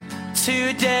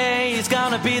Today is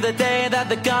gonna be the day that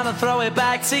they're gonna throw it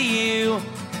back to you.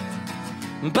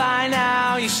 By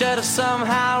now you should have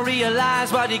somehow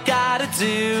realized what you gotta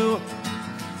do.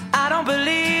 I don't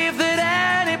believe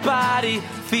that anybody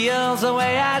feels the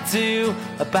way I do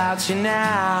about you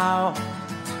now.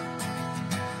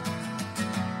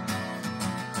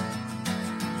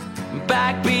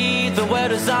 Backbeat, the word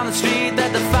is on the street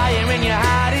that the fire in your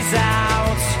heart is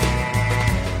out.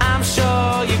 I'm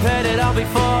sure you've heard it all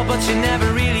before, but you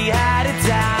never really had a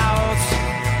doubt.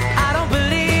 I don't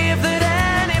believe that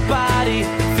anybody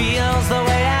feels the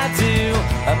way I do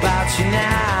about you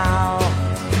now.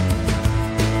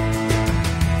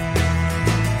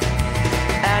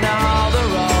 And all the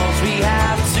roads we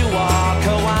have to walk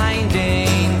are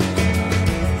winding,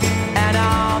 and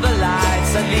all the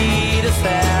lights that lead us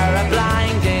there are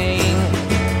blinding.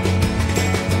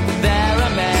 There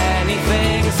are many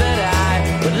things that I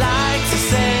would like to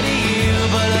say to you,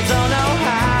 but I don't know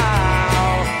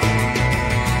how.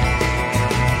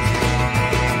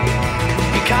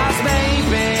 Because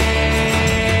maybe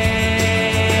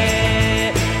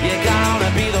you're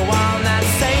gonna be the one that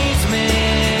saves me.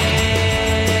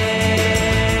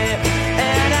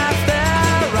 And after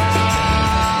all,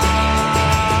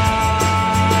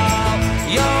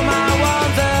 you're my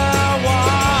wonderwall.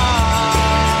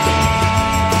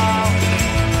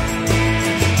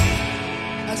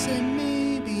 I said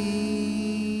maybe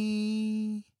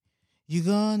you're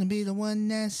gonna be the one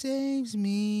that saves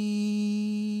me.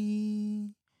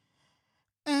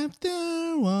 After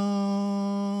all,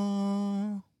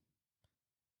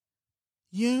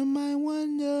 you're my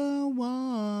wonderwall.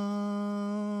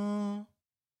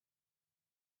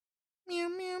 Meow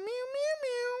meow meow meow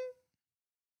meow.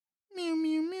 Meow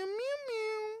meow meow meow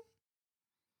meow.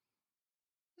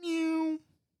 Meow.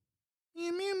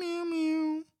 Meow meow meow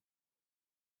meow.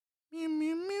 Meow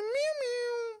meow meow meow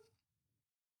meow.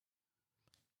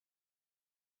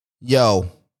 Yo,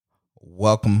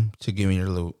 welcome to Give Me Your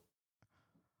Loot.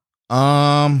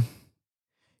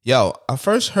 Yo, I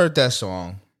first heard that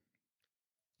song,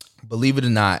 believe it or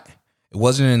not, it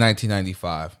wasn't in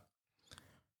 1995.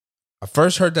 I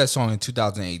first heard that song in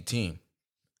 2018.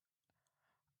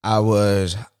 I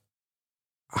was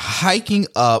hiking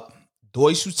up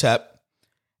Doi Suthep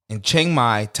in Chiang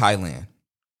Mai, Thailand.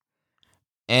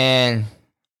 And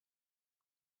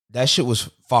that shit was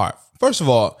far. First of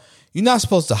all, you're not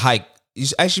supposed to hike. You're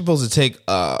actually supposed to take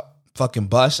a fucking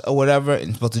bus or whatever and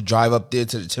you're supposed to drive up there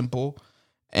to the temple.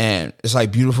 And it's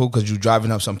like beautiful because you're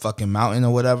driving up some fucking mountain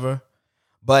or whatever.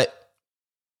 But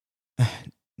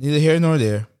neither here nor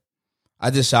there. I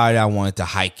decided I wanted to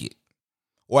hike it.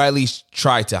 Or at least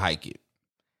try to hike it.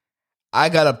 I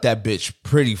got up that bitch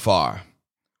pretty far.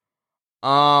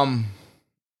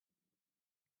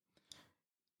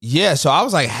 Yeah, so I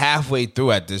was like halfway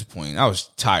through at this point. I was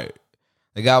tired.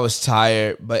 Like I was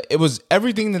tired, but it was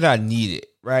everything that I needed,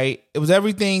 right? It was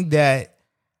everything that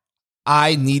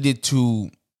I needed to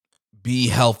be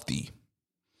healthy.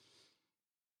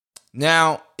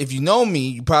 Now, if you know me,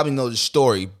 you probably know the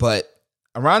story, but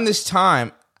around this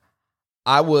time,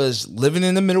 I was living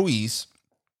in the Middle East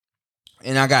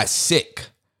and I got sick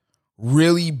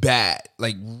really bad.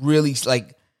 Like really,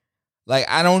 like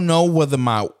I don't know whether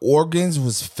my organs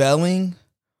was failing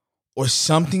or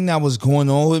something that was going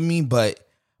on with me, but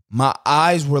my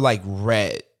eyes were like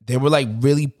red. They were like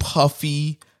really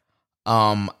puffy.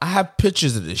 I have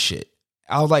pictures of this shit.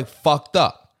 I was like fucked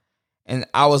up. And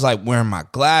I was like wearing my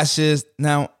glasses.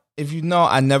 Now, if you know,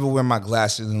 I never wear my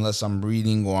glasses unless I'm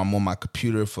reading or I'm on my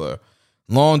computer for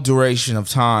long duration of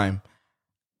time.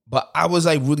 But I was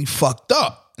like really fucked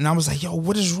up. And I was like, yo,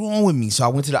 what is wrong with me? So I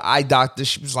went to the eye doctor.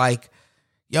 She was like,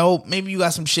 yo, maybe you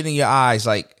got some shit in your eyes.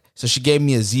 Like, so she gave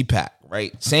me a Z-Pack,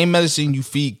 right? Same medicine you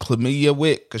feed chlamydia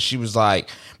with, because she was like,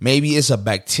 maybe it's a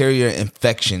bacteria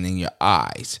infection in your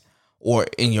eyes or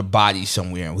in your body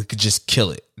somewhere, and we could just kill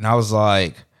it. And I was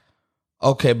like,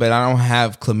 okay, but I don't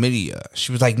have chlamydia.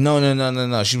 She was like,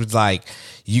 no. She was like,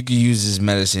 you can use this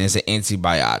medicine. It's an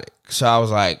antibiotic. So I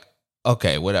was like,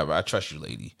 okay, whatever. I trust you,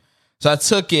 lady. So I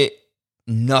took it.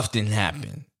 Nothing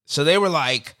happened. So they were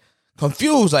like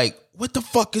confused, like, what the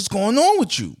fuck is going on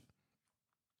with you?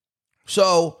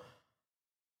 So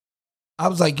I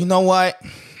was like, you know what?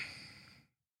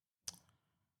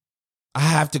 I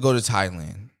have to go to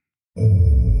Thailand.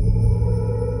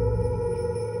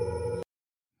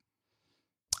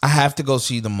 I have to go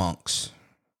see the monks.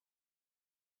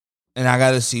 And I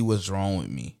got to see what's wrong with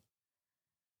me.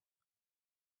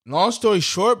 Long story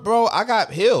short, bro, I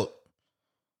got healed.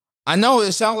 I know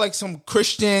it sounds like some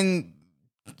Christian,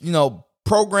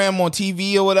 program on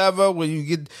TV or whatever where you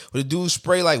get where the dude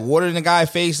spray like water in the guy's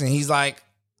face and he's like,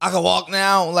 I can walk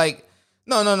now. Like,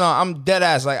 no. I'm dead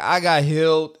ass. Like, I got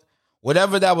healed.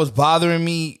 Whatever that was bothering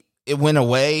me, it went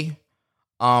away.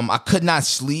 I could not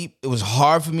sleep. It was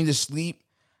hard for me to sleep.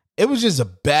 It was just a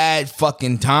bad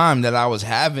fucking time that I was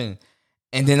having.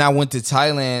 And then I went to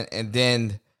Thailand, and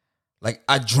then like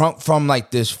I drunk from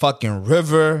like this fucking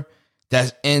river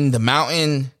that's in the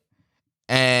mountain,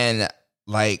 and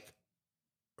like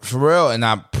for real, and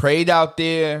I prayed out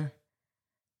there,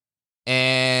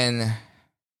 and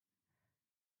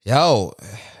yo,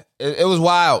 it was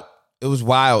wild. It was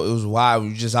wild. It was wild. We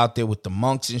were just out there with the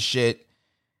monks and shit.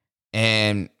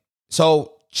 And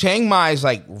so Chiang Mai is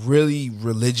like really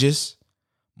religious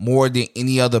more than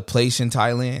any other place in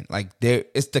Thailand. Like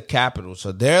it's the capital.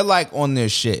 So they're like on their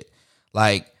shit.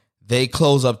 Like they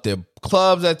close up their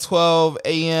clubs at 12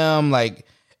 a.m. Like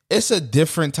it's a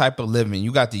different type of living.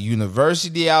 You got the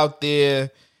university out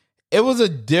there. It was a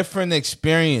different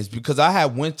experience because I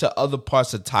had went to other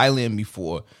parts of Thailand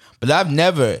before, but I've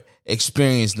never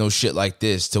experienced no shit like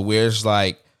this to where it's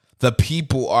like the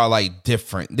people are like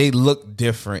different. They look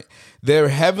different. They're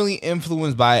heavily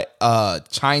influenced by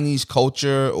Chinese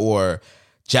culture or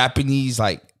Japanese,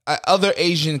 like other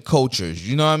Asian cultures.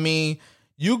 You know what I mean?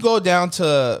 You go down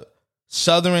to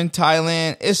southern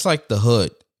Thailand, it's like the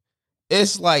hood.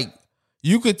 It's like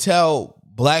you could tell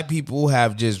black people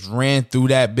have just ran through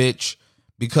that bitch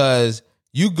because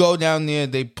you go down there,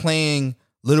 they playing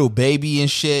Little Baby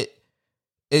and shit.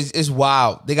 It's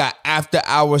wild. They got after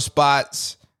hour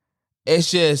spots. It's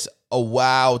just a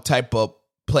wild type of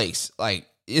place. Like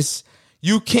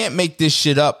you can't make this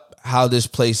shit up how this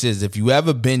place is. If you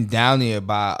ever been down here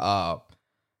by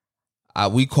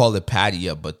we call it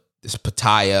Pattaya, but it's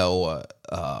Pattaya or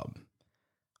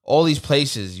all these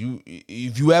places.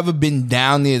 If you ever been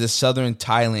down near the southern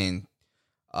Thailand,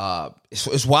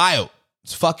 it's wild.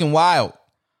 It's fucking wild.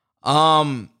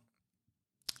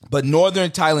 But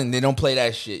northern Thailand, they don't play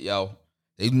that shit, yo.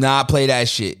 They do not play that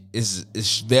shit.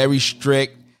 It's very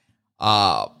strict.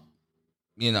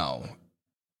 You know,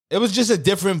 it was just a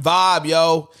different vibe,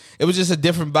 yo. It was just a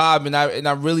different vibe, and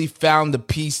I really found the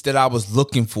peace that I was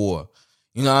looking for.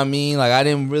 You know what I mean? Like I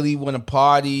didn't really want to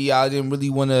party. I didn't really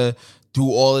want to do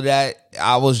all of that.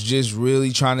 I was just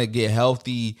really trying to get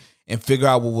healthy and figure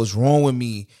out what was wrong with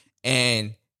me.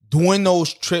 And doing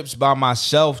those trips by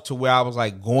myself to where I was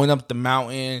like going up the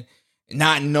mountain,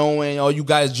 not knowing, oh, you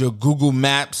guys, your Google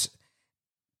Maps.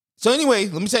 So anyway,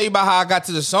 let me tell you about how I got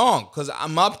to the song. Because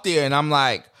I'm up there and I'm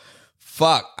like,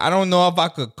 fuck, I don't know if I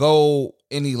could go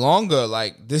any longer.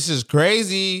 Like, this is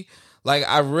crazy. Like,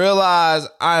 I realized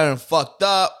I done fucked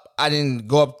up. I didn't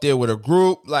go up there with a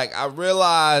group. Like, I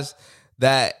realized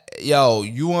that, yo,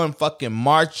 you want fucking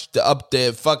march up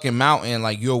the fucking mountain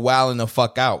like you're wilding the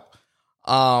fuck out.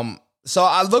 So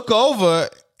I look over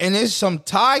and there's some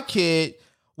Thai kid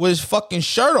with his fucking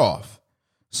shirt off.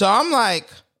 So I'm like,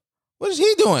 what is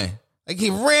he doing? Like he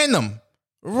random.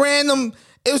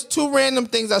 It was two random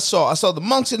things I saw. I saw the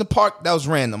monks in the park. That was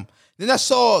random. Then I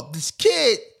saw this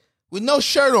kid with no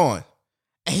shirt on.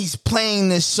 And he's playing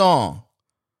this song.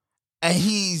 And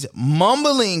he's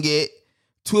mumbling it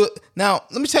to it. Now,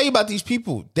 let me tell you about these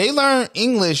people. They learn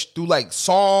English through like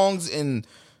songs and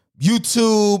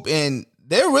YouTube, and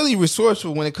they're really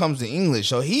resourceful when it comes to English.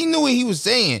 So he knew what he was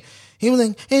saying. He was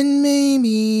like, and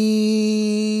maybe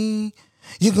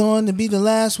you're going to be the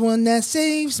last one that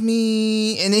saves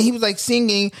me. And then he was like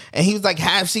singing, and he was like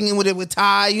half singing with it with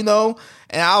Ty, you know?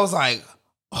 And I was like,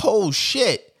 oh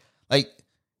shit. Like,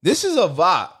 this is a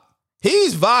vibe.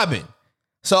 He's vibing.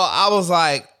 So I was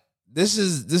like, this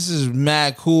is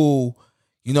mad cool.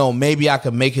 You know, maybe I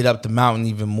could make it up the mountain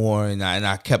even more. And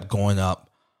I kept going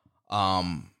up.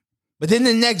 But then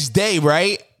the next day,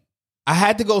 right, I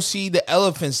had to go see the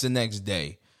elephants the next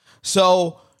day.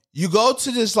 So you go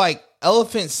to this like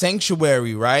elephant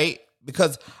sanctuary, right?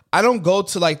 Because I don't go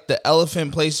to like the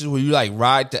elephant places where you like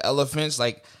ride the elephants.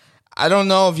 Like, I don't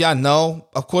know if y'all know.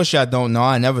 Of course y'all don't know.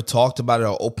 I never talked about it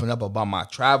or opened up about my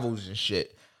travels and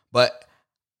shit. But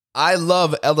I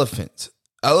love elephants.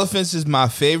 Elephants is my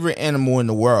favorite animal in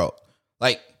the world.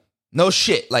 Like, no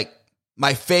shit. Like,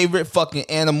 my favorite fucking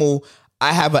animal.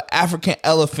 I have an African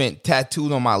elephant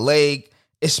tattooed on my leg.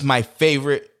 It's my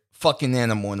favorite fucking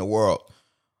animal in the world.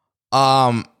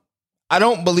 I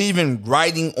don't believe in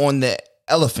riding on the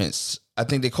elephants. I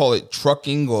think they call it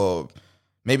trucking, or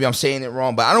maybe I'm saying it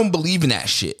wrong, but I don't believe in that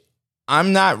shit.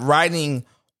 I'm not riding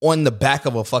on the back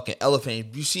of a fucking elephant.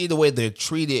 If you see the way they're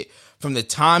treated from the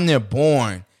time they're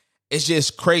born, it's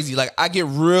just crazy. Like, I get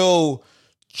real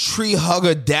tree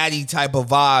hugger daddy type of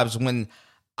vibes when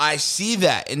I see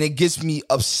that, and it gets me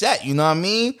upset, you know what I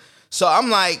mean? So I'm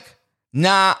like,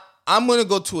 nah, I'm going to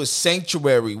go to a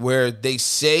sanctuary where they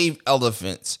save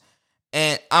elephants,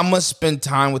 and I'm going to spend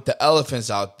time with the elephants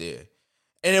out there.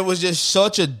 And it was just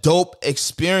such a dope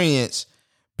experience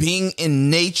being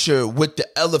in nature with the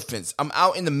elephants. I'm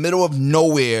out in the middle of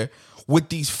nowhere with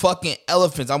these fucking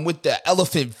elephants. I'm with the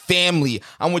elephant family.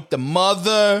 I'm with the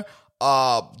mother,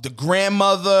 the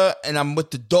grandmother, and I'm with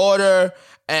the daughter,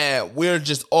 and we're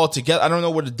just all together. I don't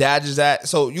know where the dad is at.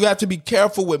 So you have to be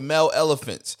careful with male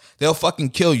elephants. They'll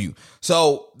fucking kill you.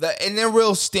 And they're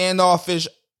real standoffish.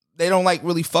 They don't like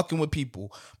really fucking with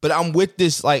people. But I'm with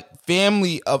this like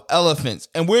family of elephants,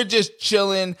 and we're just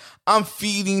chilling. I'm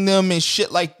feeding them and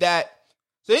shit like that.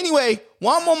 So anyway,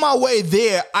 while I'm on my way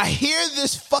there, I hear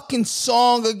this fucking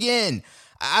song again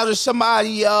out of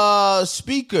somebody's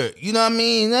speaker. You know what I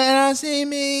mean? And I say,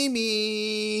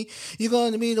 maybe you're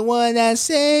going to be the one that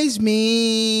saves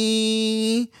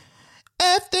me.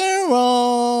 After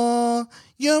all,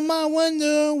 you're my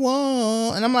wonder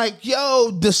one. And I'm like,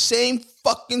 yo, the same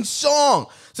fucking song.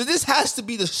 So this has to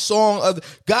be the song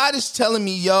of... God is telling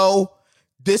me, yo,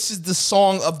 this is the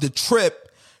song of the trip.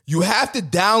 You have to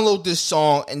download this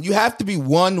song, and you have to be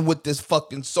one with this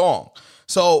fucking song.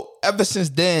 So ever since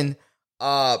then,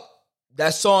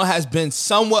 that song has been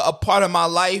somewhat a part of my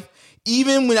life.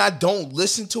 Even when I don't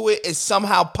listen to it, it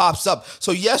somehow pops up.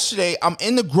 So yesterday, I'm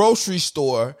in the grocery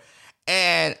store,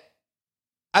 and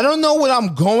I don't know what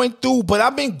I'm going through, but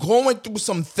I've been going through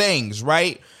some things,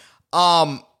 right?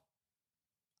 I've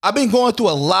been going through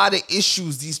a lot of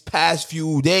issues these past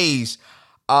few days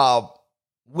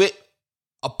with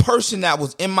a person that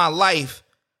was in my life,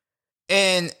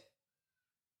 and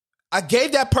I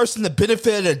gave that person the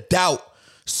benefit of the doubt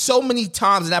so many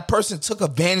times, and that person took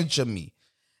advantage of me.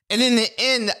 And in the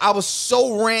end, I was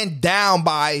so ran down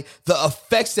by the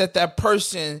effects that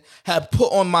person had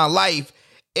put on my life.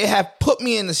 It had put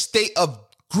me in a state of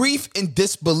grief and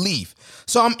disbelief.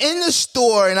 So I'm in the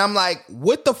store, and I'm like,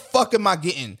 what the fuck am I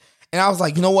getting? And I was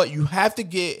like, you know what? You have to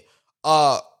get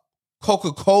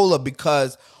Coca-Cola,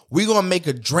 because we're going to make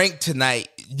a drink tonight.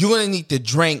 You're going to need to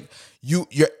drink. You're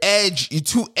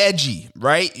too edgy,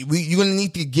 right? You're going to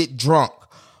need to get drunk.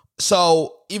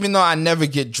 So even though I never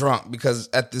get drunk, because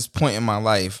at this point in my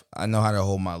life, I know how to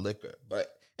hold my liquor.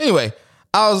 But anyway,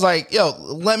 I was like, yo,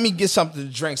 let me get something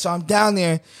to drink. So I'm down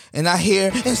there, and I hear,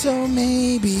 and so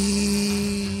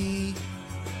maybe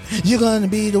you're going to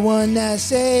be the one that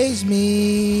saves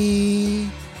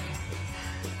me.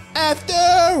 After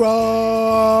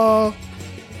all,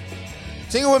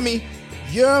 sing it with me.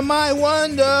 You're my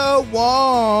wonder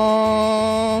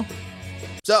wall.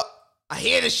 So I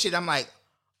hear this shit. I'm like,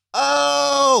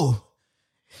 oh,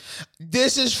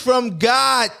 this is from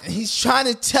God. He's trying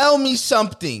to tell me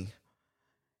something.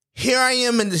 Here I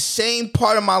am in the same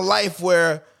part of my life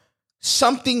where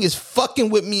something is fucking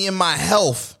with me in my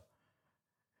health.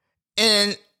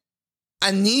 And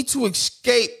I need to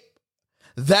escape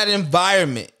that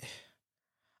environment.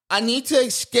 I need to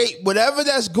escape whatever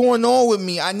that's going on with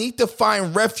me. I need to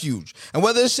find refuge. And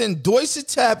whether it's in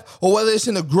Doisetep or whether it's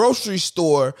in a grocery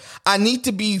store, I need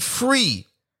to be free.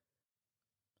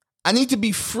 I need to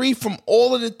be free from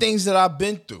all of the things that I've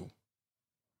been through.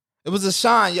 It was a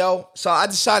sign, yo. So I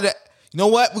decided, you know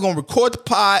what? We're going to record the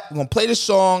pod. We're going to play the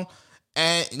song.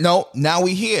 And, now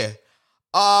we here.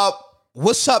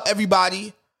 What's up,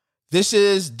 everybody? This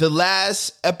is the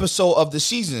last episode of the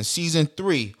season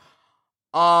 3.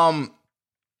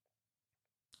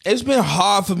 It's been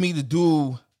hard for me to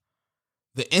do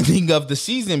the ending of the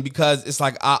season, because it's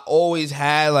like I always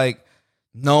had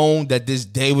known that this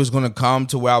day was going to come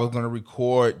to where I was going to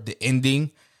record the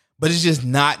ending, but it's just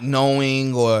not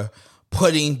knowing or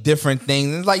putting different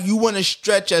things. It's like you want to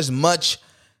stretch as much,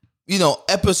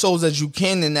 episodes as you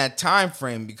can in that time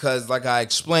frame, because like I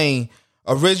explained,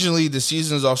 originally the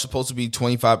seasons are supposed to be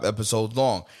 25 episodes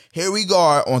long. Here we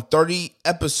are on 30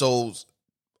 episodes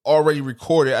already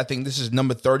recorded. I think this is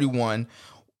number 31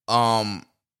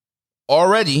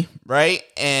 already, right?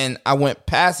 And I went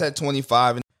past that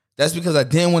 25, and that's because I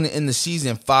didn't want to end the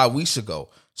season 5 weeks ago.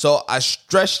 So I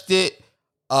stretched it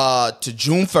to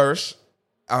June 1st,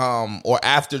 or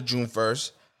after June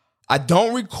 1st. I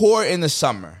don't record in the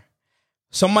summer.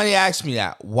 Somebody asked me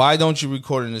that. Why don't you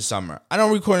record in the summer? I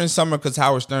don't record in the summer because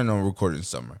Howard Stern don't record in the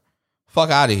summer. Fuck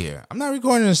out of here. I'm not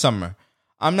recording in the summer.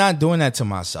 I'm not doing that to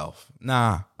myself.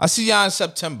 Nah. I'll see y'all in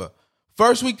September.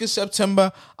 First week of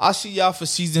September, I'll see y'all for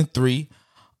season 3.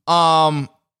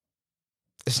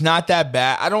 It's not that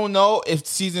bad. I don't know if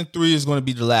season 3 is going to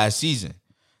be the last season.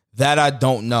 That I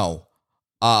don't know.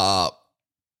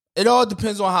 It all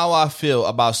depends on how I feel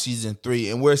about season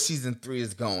 3 and where season 3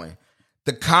 is going.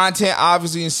 The content,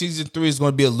 obviously, in season 3 is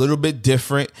going to be a little bit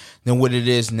different than what it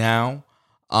is now.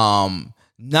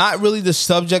 Not really the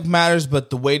subject matters, but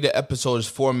the way the episode is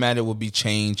formatted will be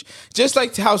changed. Just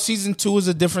like how season 2 is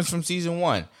a difference from season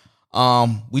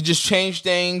 1. We just change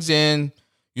things and,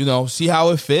 see how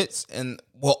it fits. And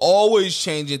we're always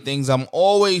changing things. I'm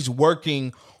always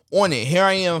working on it. Here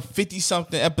I am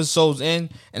 50-something episodes in,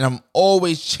 and I'm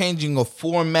always changing a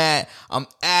format. I'm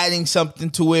adding something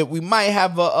to it. We might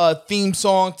have a theme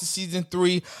song to season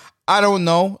 3. I don't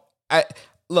know.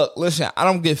 Listen, I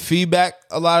don't get feedback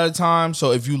a lot of the time.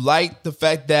 So if you like the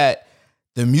fact that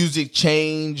the music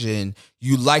change and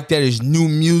you like that it's new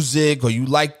music, or you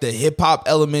like the hip hop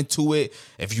element to it,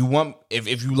 if you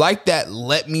like that,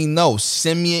 let me know.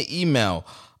 Send me an email.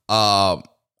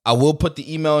 I will put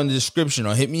the email in the description,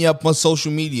 or hit me up on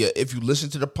social media. If you listen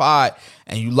to the pod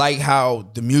and you like how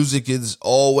the music is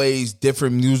always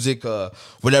different music,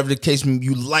 whatever the case,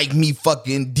 you like me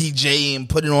fucking DJing,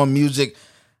 putting on music,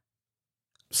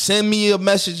 send me a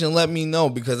message and let me know,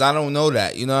 because I don't know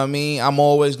that. You know what I mean? I'm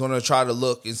always going to try to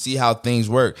look and see how things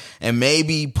work. And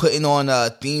maybe putting on a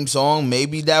theme song,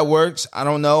 maybe that works. I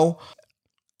don't know.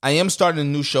 I am starting a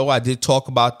new show. I did talk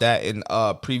about that in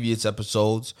previous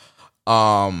episodes.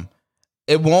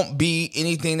 It won't be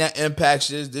anything that impacts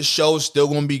this. This show is still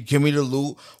going to be Give Me the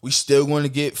Loot. We still going to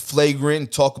get flagrant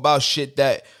and talk about shit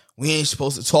that we ain't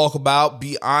supposed to talk about.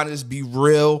 Be honest, be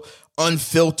real,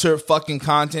 unfiltered fucking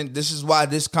content. This is why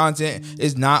this content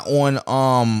is not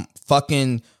on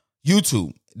fucking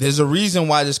YouTube. There's a reason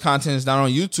why this content is not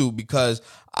on YouTube, because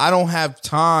I don't have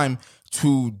time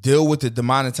to deal with the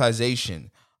demonetization.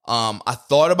 I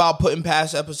thought about putting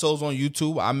past episodes on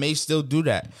YouTube. I may still do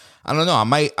that. I don't know.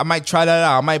 I might try that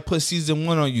out. I might put season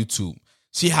 1 on YouTube,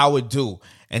 see how it do,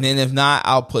 and then if not,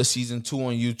 I'll put season 2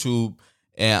 on YouTube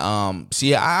and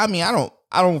see. I mean,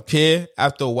 I don't care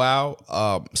after a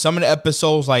while. Some of the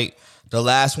episodes, like the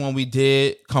last one we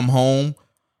did, Come Home,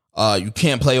 you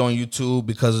can't play on YouTube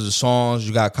because of the songs.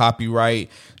 You got copyright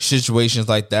situations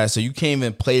like that, so you can't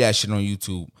even play that shit on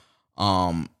YouTube.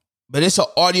 But it's an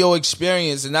audio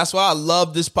experience, and that's why I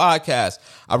love this podcast.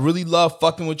 I really love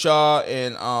fucking with y'all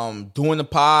and doing the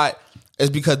pod. Is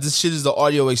because this shit is the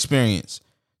audio experience,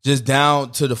 just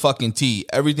down to the fucking T.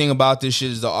 Everything about this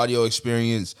shit is the audio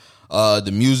experience.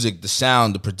 The music, the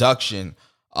sound, the production.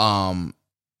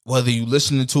 Whether you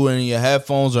listening to it in your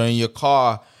headphones or in your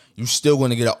car, you're still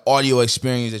going to get an audio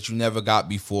experience that you never got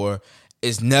before.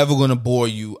 It's never going to bore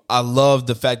you. I love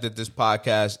the fact that this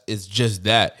podcast is just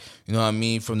that. You know what I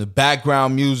mean? From the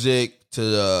background music to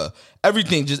the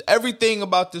everything. Just everything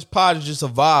about this pod is just a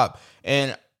vibe.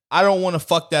 And I don't want to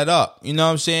fuck that up. You know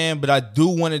what I'm saying? But I do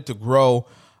want it to grow.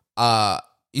 I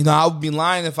would be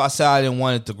lying if I said I didn't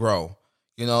want it to grow.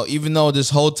 Even though this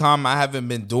whole time I haven't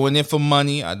been doing it for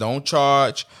money. I don't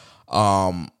charge.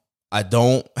 I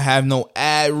don't have no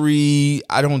ad read.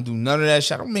 I don't do none of that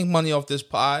shit. I don't make money off this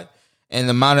pod. And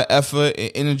the amount of effort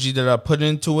and energy that I put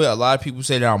into it, a lot of people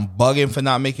say that I'm bugging for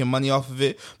not making money off of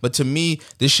it. But to me,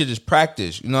 this shit is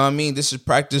practice. You know what I mean? This is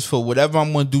practice for whatever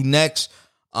I'm going to do next.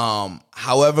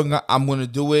 However I'm going to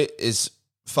do it is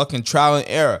fucking trial and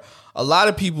error. A lot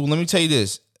of people, let me tell you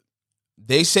this.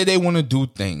 They say they want to do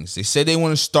things. They say they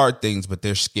want to start things, but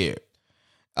they're scared.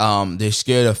 They're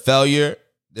scared of failure.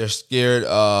 They're scared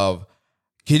of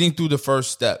getting through the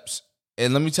first steps.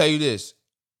 And let me tell you this.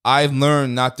 I've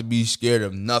learned not to be scared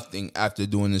of nothing after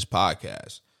doing this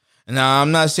podcast. And now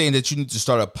I'm not saying that you need to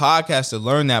start a podcast to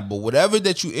learn that, but whatever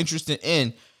that you're interested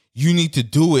in, you need to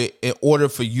do it in order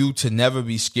for you to never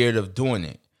be scared of doing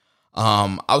it.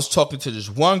 I was talking to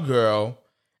this one girl,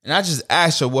 and I just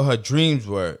asked her what her dreams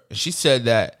were. And she said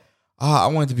that, I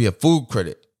wanted to be a food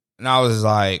critic. And I was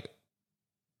like,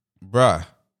 bruh,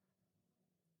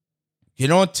 get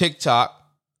on TikTok,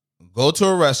 go to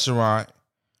a restaurant,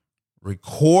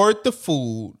 record the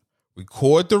food,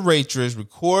 record the waitress,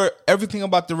 record everything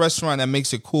about the restaurant that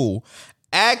makes it cool,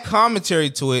 add commentary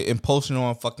to it, and post it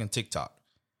on fucking TikTok.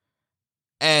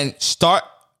 And start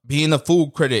being a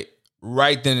food critic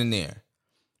right then and there.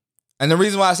 And the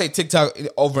reason why I say TikTok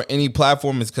over any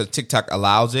platform is because TikTok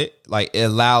allows it. Like, it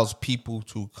allows people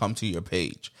to come to your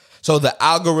page. So the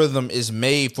algorithm is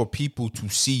made for people to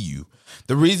see you.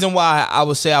 The reason why I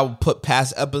would say I would put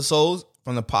past episodes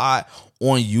from the pod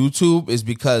on YouTube is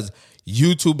because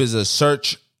YouTube is a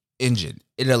search engine.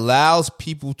 It allows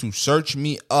people to search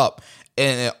me up,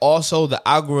 and it also the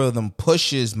algorithm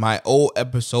pushes my old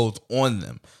episodes on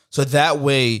them. So that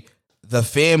way the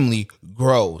family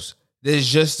grows. This is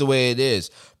just the way it is.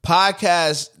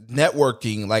 Podcast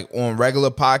networking, like on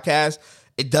regular podcasts,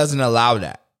 it doesn't allow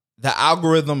that. The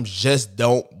algorithms just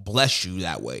don't bless you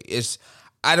that way.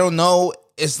 I don't know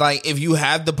it's like if you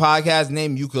have the podcast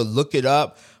name, you could look it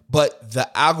up, but the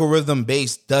algorithm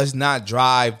base does not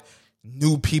drive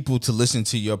new people to listen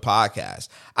to your podcast.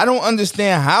 I don't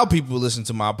understand how people listen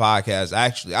to my podcast,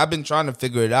 actually. I've been trying to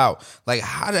figure it out. Like,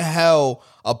 how the hell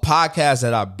a podcast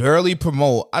that I barely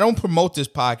promote, I don't promote this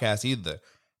podcast either.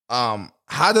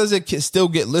 How does it still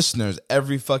get listeners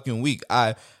every fucking week?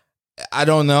 I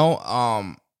don't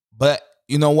know. But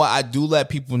you know what? I do let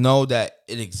people know that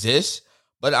it exists.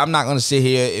 But I'm not going to sit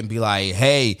here and be like,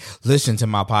 hey, listen to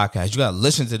my podcast. You got to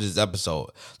listen to this episode.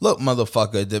 Look,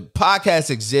 motherfucker, the podcast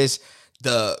exists.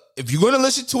 If you're going to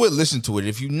listen to it.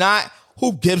 If you're not,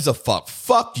 who gives a fuck?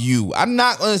 Fuck you. I'm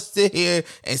not going to sit here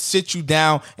and sit you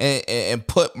down and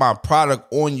put my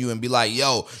product on you and be like,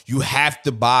 yo, you have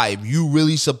to buy. If you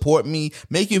really support me,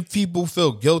 making people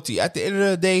feel guilty. At the end of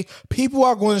the day, people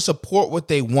are going to support what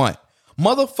they want.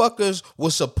 Motherfuckers will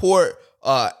support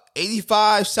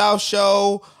 85 South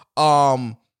Show.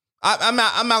 I'm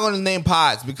not going to name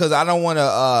pods because I don't want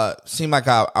to seem like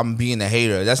I'm being a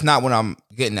hater. That's not what I'm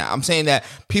getting at. I'm saying that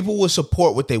people will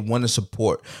support what they want to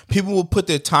support. People will put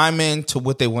their time into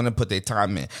what they want to put their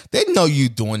time in. They know you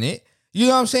doing it. You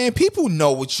know what I'm saying? People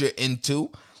know what you're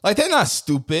into. Like, they're not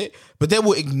stupid, but they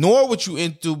will ignore what you're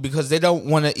into because they don't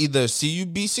want to either see you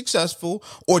be successful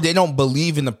or they don't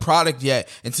believe in the product yet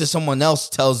until someone else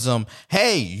tells them,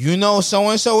 hey, you know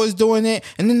so-and-so is doing it.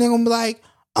 And then they're going to be like,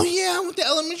 oh, yeah, I went to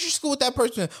elementary school with that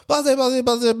person, blah, blah, blah,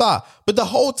 blah, blah, blah. But the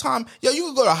whole time, yo, you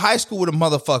could go to high school with a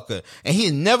motherfucker and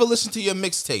he'd never listen to your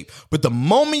mixtape. But the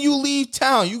moment you leave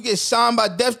town, you get signed by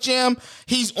Def Jam,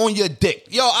 he's on your dick.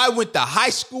 Yo, I went to high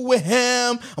school with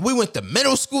him. We went to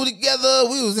middle school together.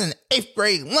 We was in 8th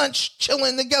grade lunch,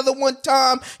 chilling together one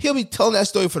time. He'll be telling that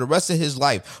story for the rest of his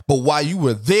life. But while you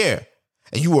were there,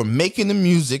 and you were making the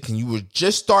music and you were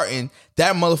just starting,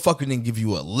 that motherfucker didn't give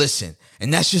you a listen.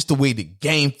 And that's just the way the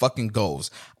game fucking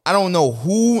goes. I don't know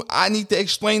who I need to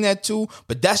explain that to,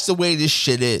 but that's the way this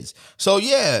shit is. So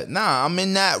yeah, I'm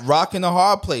in that rock and a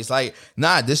hard place. Like,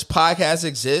 this podcast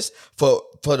exists for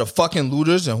the fucking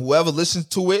looters and whoever listens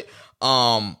to it.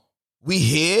 We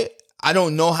here. I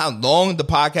don't know how long the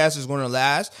podcast is going to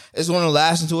last. It's going to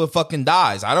last until it fucking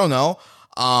dies. I don't know.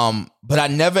 But I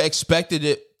never expected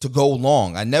it to go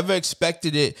long. I never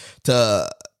expected it to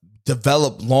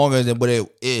develop longer than what it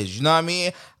is. You know what I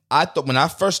mean? I thought when I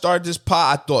first started this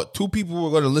pod, I thought 2 people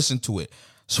were going to listen to it.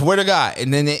 Swear to God.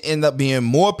 And then it ended up being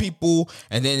more people.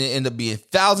 And then it ended up being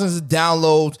thousands of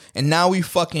downloads. And now we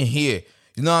fucking here.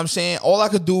 You know what I'm saying? All I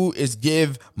could do is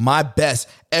give my best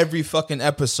every fucking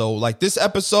episode. Like this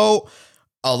episode,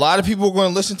 a lot of people are going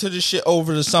to listen to this shit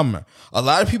over the summer. A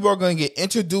lot of people are going to get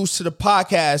introduced to the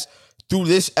podcast through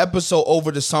this episode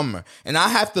over the summer. And I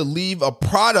have to leave a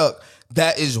product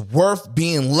that is worth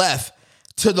being left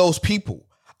to those people.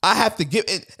 I have to give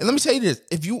it. And let me tell you this.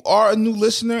 If you are a new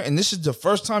listener and this is the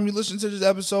first time you listen to this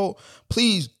episode,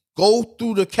 please go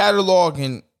through the catalog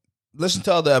and listen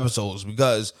to other episodes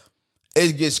because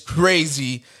it gets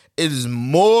crazy. It is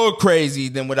more crazy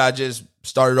than what I just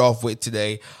started off with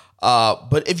today.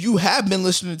 But if you have been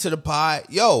listening to the pod,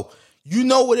 yo, you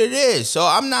know what it is. So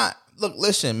I'm not, look,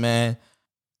 listen, man.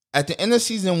 At the end of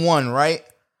season 1, right?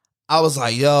 I was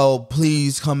like, yo,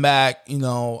 please come back. You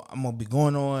know, I'm going to be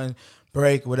going on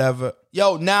break, whatever.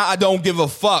 Yo, now I don't give a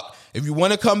fuck. If you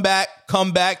want to come back,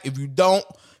 come back. If you don't,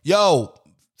 yo,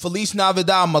 Feliz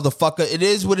Navidad, motherfucker. It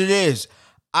is what it is.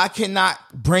 I cannot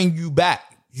bring you back.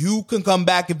 You can come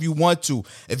back if you want to.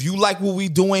 If you like what we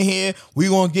doing here, we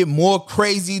going to get more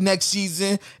crazy next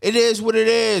season. It is what it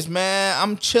is, man.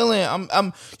 I'm chilling.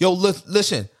 Yo,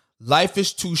 listen, life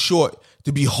is too short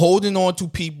to be holding on to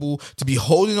people, to be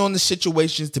holding on to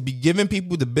situations, to be giving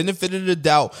people the benefit of the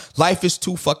doubt. Life is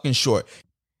too fucking short.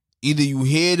 Either you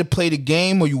here to play the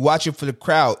game or you watch it for the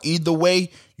crowd. Either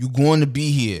way, you're going to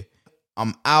be here.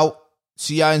 I'm out.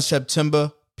 See y'all in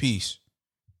September. Peace.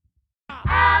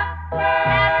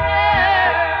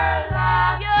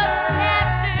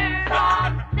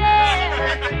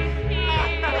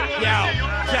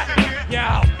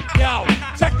 Yo,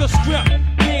 check the script.